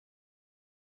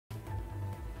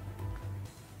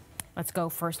Let's go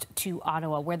first to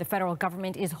Ottawa, where the federal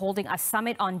government is holding a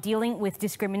summit on dealing with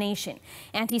discrimination.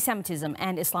 Anti-Semitism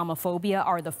and Islamophobia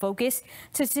are the focus.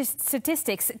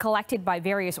 Statistics collected by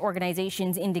various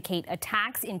organizations indicate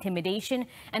attacks, intimidation,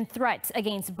 and threats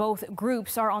against both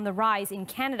groups are on the rise in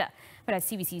Canada. But as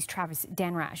CBC's Travis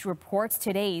Danrash reports,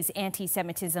 today's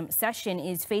anti-Semitism session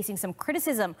is facing some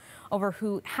criticism over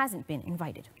who hasn't been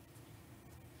invited.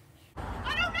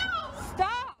 I don't know!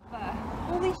 Stop!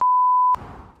 Holy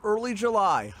Early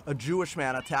July, a Jewish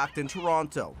man attacked in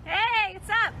Toronto. Hey, what's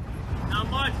up? Not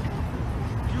much.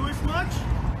 Jewish much?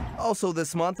 Also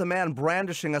this month, a man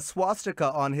brandishing a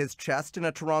swastika on his chest in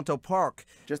a Toronto park.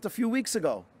 Just a few weeks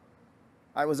ago,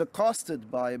 I was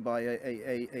accosted by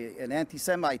an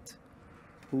anti-Semite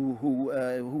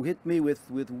who hit me with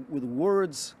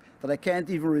words that I can't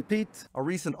even repeat. A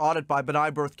recent audit by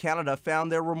B'nai B'rith Canada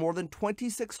found there were more than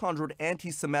 2,600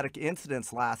 anti-Semitic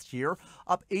incidents last year,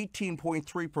 up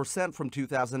 18.3% from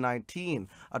 2019,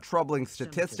 a troubling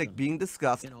statistic being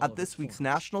discussed at this week's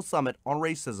National Summit on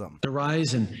Racism. The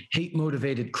rise in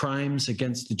hate-motivated crimes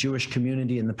against the Jewish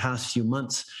community in the past few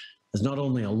months is not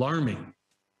only alarming,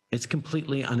 it's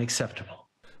completely unacceptable.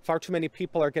 Far too many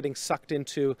people are getting sucked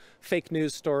into fake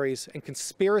news stories and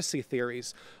conspiracy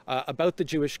theories about the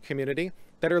Jewish community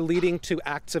that are leading to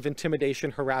acts of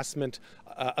intimidation, harassment,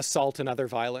 assault, and other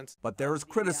violence. But there is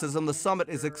criticism the summit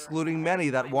is excluding many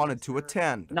that wanted to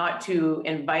attend. Not to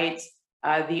invite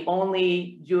the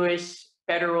only Jewish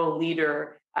federal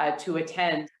leader to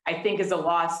attend, I think is a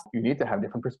loss. You need to have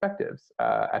different perspectives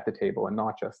at the table and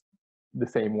not just the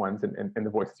same ones and the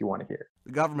voices you want to hear.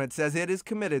 The government says it is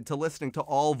committed to listening to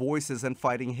all voices and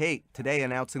fighting hate, today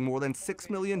announcing more than $6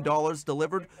 million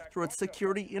delivered through its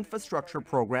security infrastructure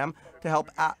program to help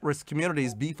at-risk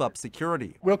communities beef up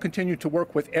security. We'll continue to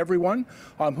work with everyone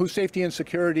whose safety and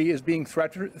security is being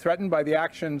threatened by the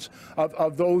actions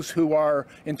of those who are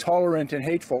intolerant and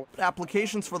hateful.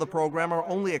 Applications for the program are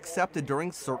only accepted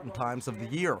during certain times of the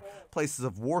year. Places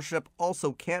of worship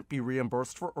also can't be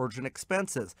reimbursed for urgent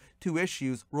expenses, two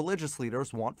issues religious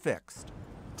leaders want fixed.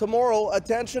 Tomorrow,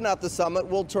 attention at the summit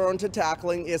will turn to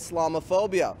tackling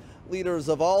Islamophobia. Leaders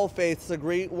of all faiths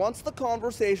agree once the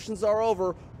conversations are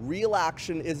over, real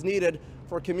action is needed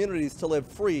for communities to live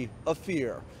free of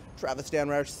fear. Travis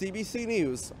Danrash, CBC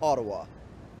News, Ottawa.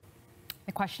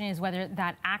 The question is whether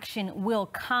that action will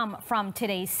come from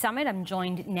today's summit. I'm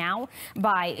joined now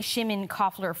by Shimon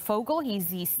Koffler Fogel. He's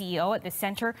the CEO at the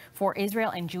Center for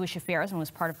Israel and Jewish Affairs and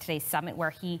was part of today's summit,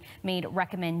 where he made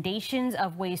recommendations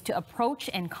of ways to approach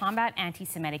and combat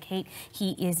anti-Semitic hate.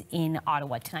 He is in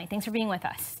Ottawa tonight. Thanks for being with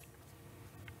us.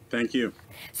 Thank you.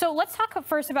 So let's talk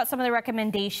first about some of the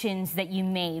recommendations that you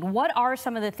made. What are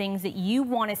some of the things that you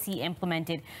want to see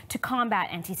implemented to combat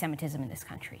anti-Semitism in this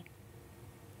country?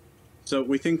 So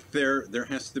we think there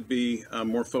has to be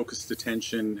more focused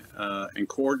attention and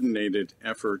coordinated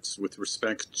efforts with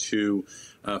respect to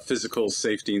physical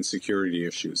safety and security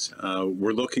issues.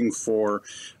 We're looking for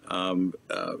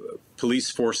police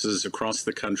forces across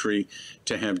the country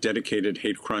to have dedicated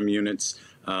hate crime units.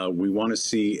 We want to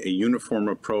see a uniform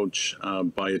approach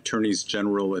by attorneys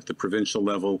general at the provincial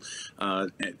level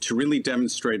to really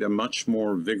demonstrate a much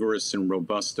more vigorous and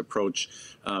robust approach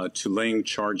to laying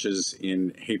charges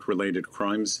in hate-related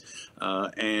crimes.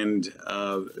 And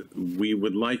we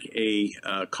would like a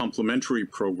complementary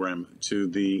program to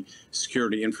the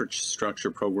security infrastructure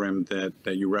program that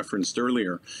you referenced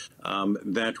earlier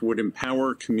that would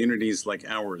empower communities like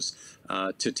ours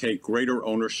to take greater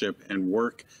ownership and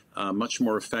work much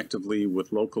more effectively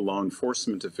with local law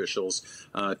enforcement officials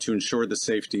to ensure the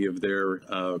safety of their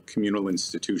communal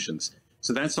institutions.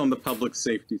 So that's on the public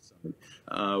safety side.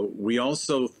 We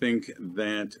also think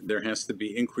that there has to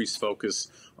be increased focus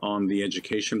on the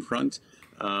education front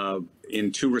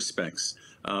in two respects.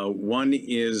 One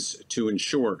is to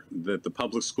ensure that the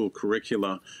public school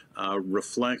curricula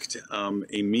reflect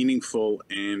a meaningful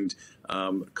and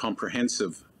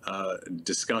comprehensive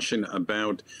discussion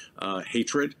about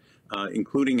hatred,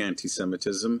 including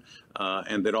anti-Semitism,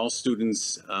 and that all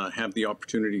students have the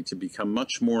opportunity to become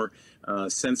much more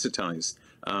sensitized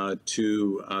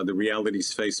to the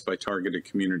realities faced by targeted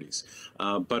communities.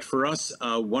 But for us,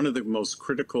 one of the most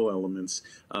critical elements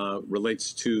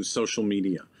relates to social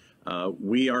media.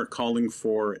 We are calling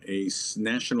for a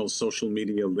national social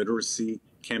media literacy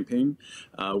campaign,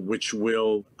 which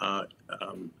will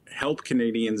help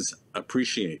Canadians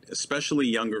appreciate, especially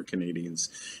younger Canadians,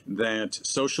 that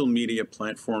social media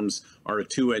platforms are a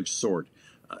two-edged sword.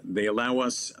 They allow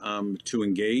us to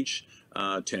engage,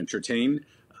 to entertain,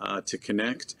 to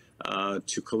connect,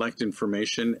 to collect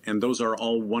information, and those are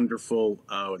all wonderful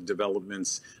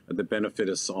developments that benefit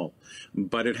us all.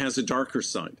 But it has a darker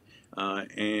side,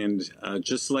 and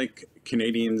just like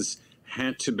Canadians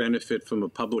had to benefit from a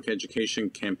public education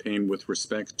campaign with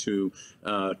respect to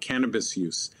cannabis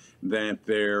use, that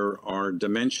there are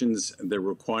dimensions that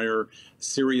require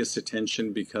serious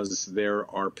attention because there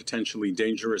are potentially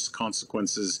dangerous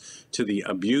consequences to the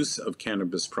abuse of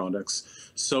cannabis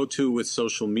products. So too with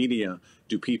social media,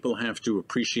 do people have to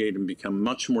appreciate and become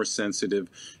much more sensitive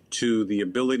to the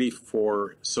ability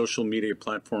for social media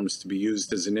platforms to be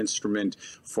used as an instrument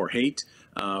for hate,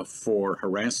 for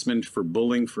harassment, for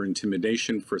bullying, for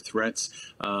intimidation, for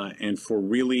threats, and for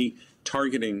really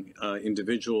targeting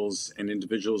individuals and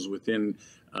individuals within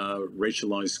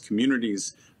racialized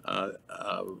communities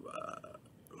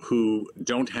who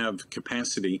don't have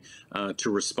capacity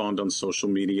to respond on social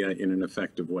media in an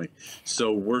effective way.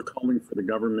 So we're calling for the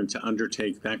government to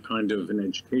undertake that kind of an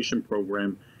education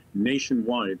program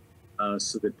nationwide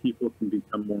so that people can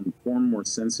become more informed, more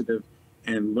sensitive,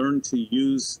 and learn to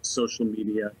use social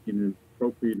media in an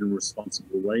appropriate and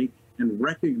responsible way and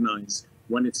recognize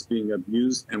when it's being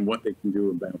abused and what they can do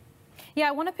about it. Yeah,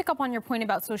 I want to pick up on your point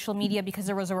about social media because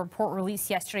there was a report released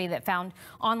yesterday that found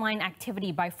online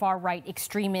activity by far-right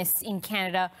extremists in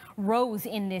Canada rose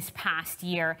in this past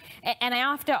year. And I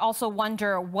have to also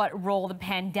wonder what role the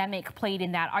pandemic played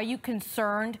in that. Are you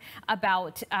concerned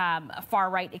about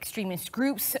far-right extremist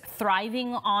groups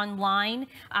thriving online,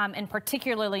 and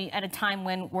particularly at a time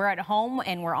when we're at home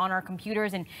and we're on our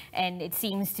computers and it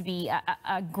seems to be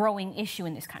a growing issue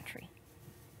in this country?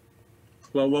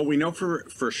 Well, what we know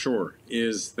for sure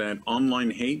is that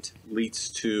online hate leads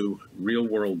to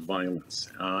real-world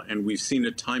violence. And we've seen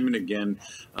it time and again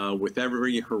with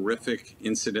every horrific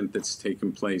incident that's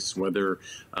taken place, whether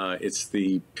it's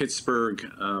the Pittsburgh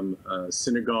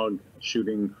synagogue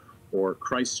shooting or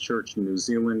Christchurch in New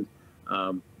Zealand.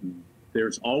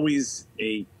 There's always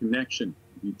a connection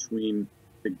between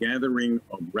the gathering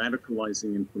of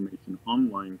radicalizing information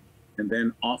online and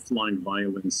then offline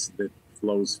violence that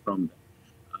flows from that.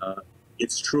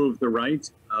 It's true of the right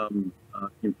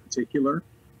in particular,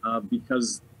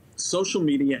 because social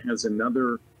media has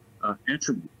another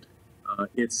attribute.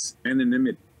 It's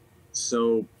anonymity.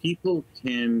 So people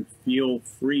can feel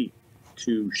free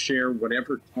to share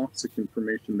whatever toxic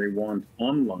information they want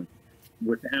online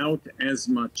without as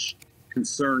much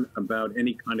concern about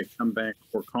any kind of comeback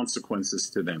or consequences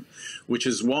to them, which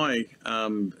is why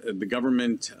the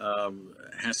government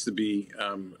has to be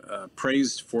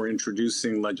praised for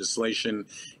introducing legislation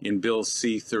in Bill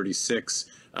C-36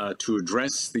 to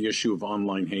address the issue of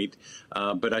online hate.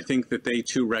 But I think that they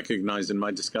too recognize in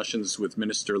my discussions with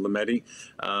Minister Lametti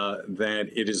that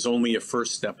it is only a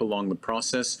first step along the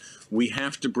process. We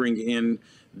have to bring in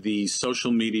the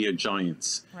social media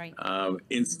giants, right.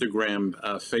 Instagram,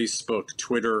 Facebook,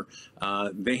 Twitter,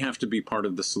 they have to be part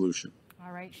of the solution.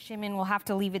 All right, Shimon, we'll have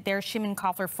to leave it there. Shimon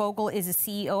Koffler Fogel is a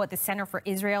CEO at the Center for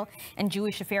Israel and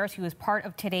Jewish Affairs, who is part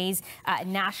of today's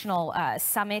National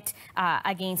Summit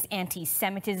against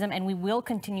Anti-Semitism. And we will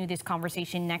continue this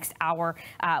conversation next hour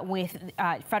with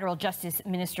Federal Justice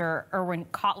Minister Erwin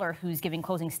Kottler, who's giving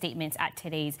closing statements at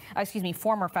today's,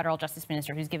 former Federal Justice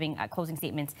Minister, who's giving closing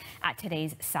statements at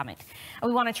today's summit.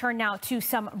 We want to turn now to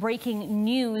some breaking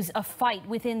news. A fight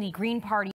within the Green Party